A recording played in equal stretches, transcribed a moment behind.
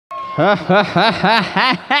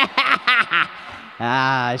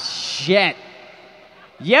Ah, shit.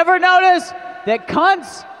 You ever notice that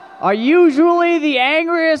cunts are usually the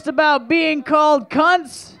angriest about being called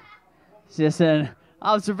cunts? It's just an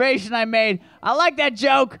observation I made. I like that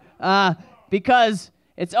joke because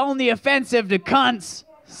it's only offensive to cunts.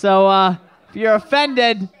 So if you're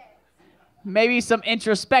offended, maybe some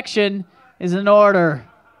introspection is in order.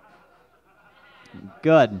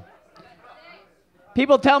 Good.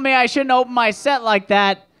 People tell me I shouldn't open my set like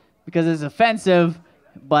that because it's offensive,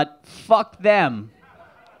 but fuck them.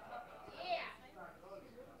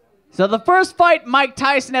 So the first fight Mike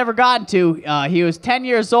Tyson ever got into, he was 10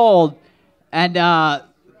 years old, and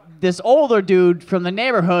this older dude from the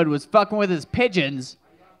neighborhood was fucking with his pigeons.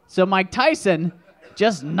 So Mike Tyson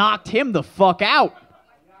just knocked him the fuck out.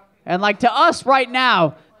 And like to us right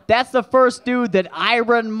now, that's the first dude that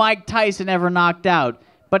Iron Mike Tyson ever knocked out.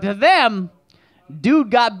 But to them,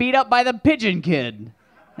 dude got beat up by the pigeon kid.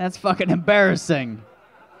 That's fucking embarrassing.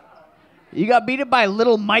 You got beat up by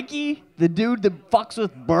little Mikey, the dude that fucks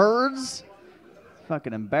with birds?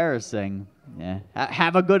 Fucking embarrassing. Yeah.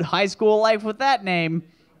 Have a good high school life with that name.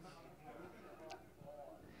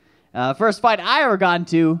 First fight I ever got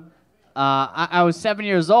into, I was 7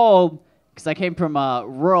 years old because I came from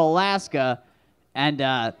rural Alaska,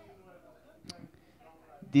 and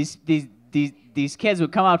these kids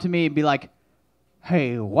would come up to me and be like,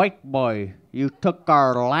 "Hey, white boy, you took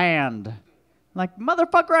our land." I'm like,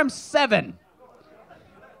 motherfucker, I'm 7.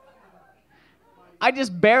 I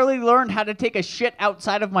just barely learned how to take a shit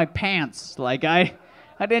outside of my pants. Like, I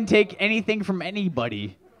didn't take anything from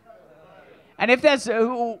anybody. And if that's,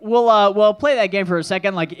 we'll play that game for a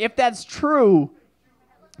second. Like, if that's true,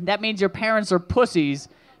 that means your parents are pussies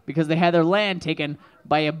because they had their land taken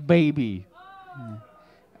by a baby.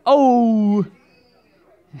 Oh.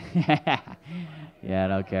 Yeah, I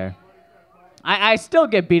don't care. I still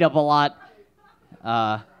get beat up a lot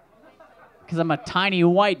because I'm a tiny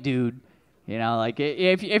white dude. You know, like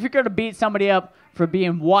if you're going to beat somebody up for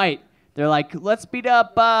being white, they're like, let's beat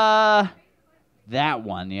up that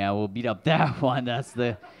one. Yeah, we'll beat up that one. That's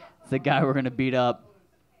the guy we're going to beat up.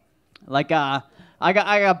 Like I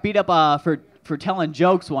got beat up for telling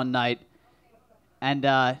jokes one night, and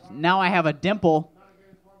now I have a dimple.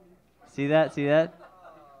 See that? See that?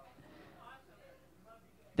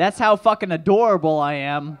 That's how fucking adorable I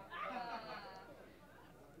am.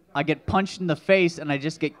 I get punched in the face and I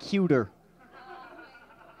just get cuter.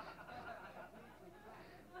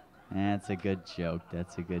 That's a good joke.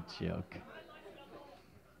 That's a good joke.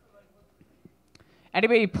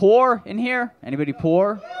 Anybody poor in here? Anybody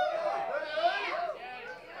poor?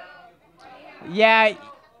 Yeah,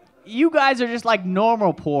 you guys are just like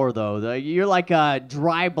normal poor though. You're like a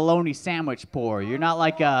dry bologna sandwich poor. You're not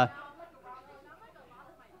like a...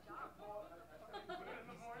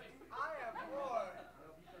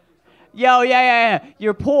 Yo, yeah.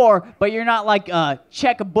 You're poor, but you're not like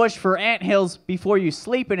check a bush for anthills before you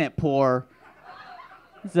sleep in it poor.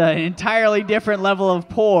 It's an entirely different level of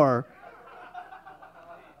poor.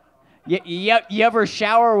 You ever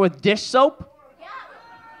shower with dish soap?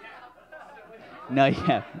 No,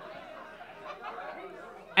 yeah.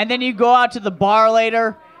 And then you go out to the bar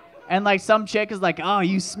later, and like some chick is like, "Oh,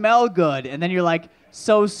 you smell good," and then you're like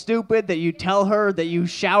so stupid that you tell her that you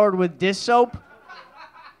showered with dish soap.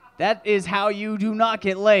 That is how you do not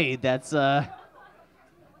get laid. That's,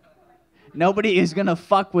 nobody is gonna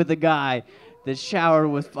fuck with a guy that showered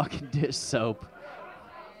with fucking dish soap.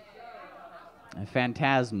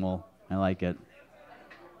 Phantasmal. I like it.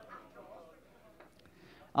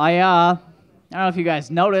 I don't know if you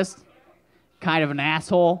guys noticed, kind of an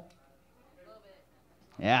asshole.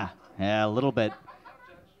 Yeah, a little bit.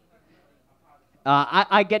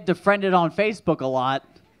 I get defriended on Facebook a lot.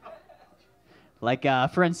 Like,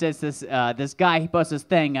 for instance, this guy, he posts this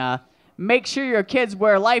thing, make sure your kids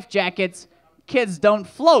wear life jackets, kids don't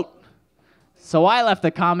float. So I left a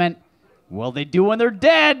comment, well, they do when they're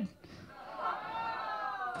dead.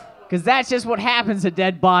 Because that's just what happens to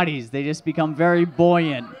dead bodies. They just become very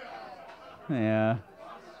buoyant. Yeah.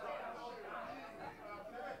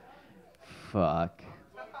 Fuck.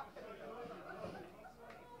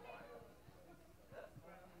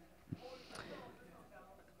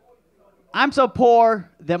 I'm so poor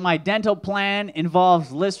that my dental plan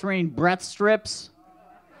involves Listerine breath strips.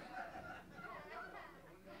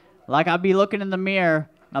 Like, I'll be looking in the mirror,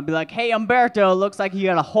 and I'll be like, "Hey, Umberto, looks like you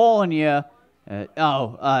got a hole in you."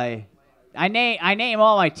 I name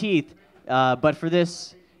all my teeth, but for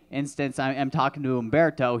this instance, I'm talking to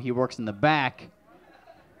Umberto. He works in the back.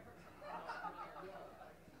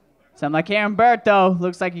 So I'm like, "Hey, Umberto,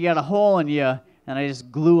 looks like you got a hole in you." and I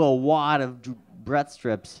just glue a wad of breath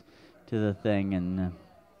strips to the thing, and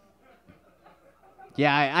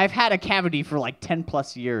yeah, I've had a cavity for like 10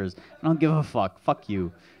 plus years. I don't give a fuck. Fuck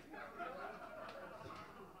you.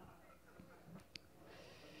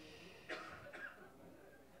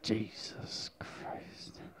 Jesus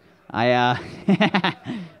Christ. I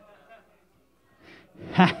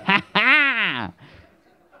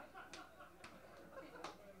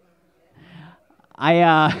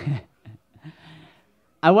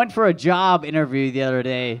I went for a job interview the other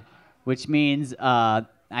day, which means I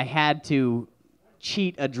had to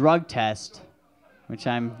cheat a drug test, which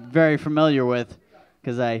I'm very familiar with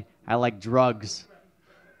because I like drugs.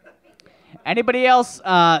 Anybody else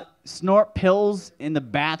snort pills in the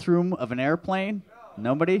bathroom of an airplane?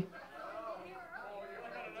 Nobody?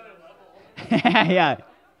 Yeah.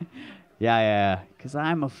 Because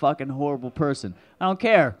I'm a fucking horrible person. I don't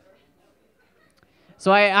care.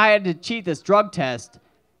 So I had to cheat this drug test,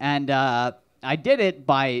 and I did it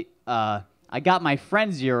by, I got my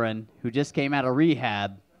friend's urine, who just came out of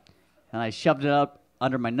rehab, and I shoved it up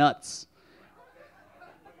under my nuts.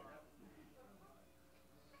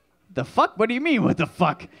 The fuck? What do you mean, what the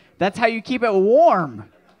fuck? That's how you keep it warm.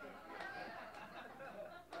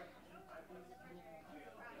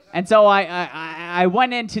 And so I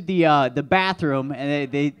went into the bathroom,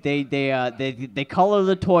 and they color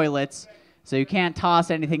the toilets, so you can't toss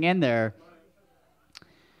anything in there.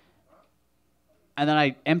 And then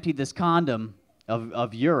I emptied this condom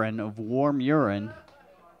of urine, of warm urine,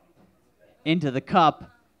 into the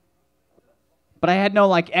cup. But I had no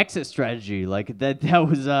like exit strategy. Like that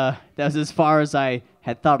was as far as I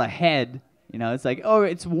had thought ahead. You know, it's like, oh,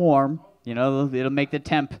 it's warm. You know, it'll make the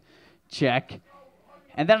temp check.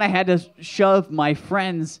 And then I had to shove my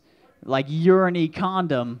friend's like urine-y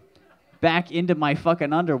condom back into my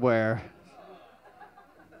fucking underwear.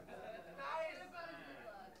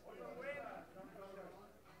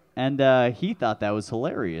 And he thought that was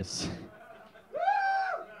hilarious.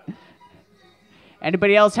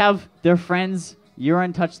 Anybody else have their friend's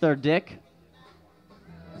urine touch their dick?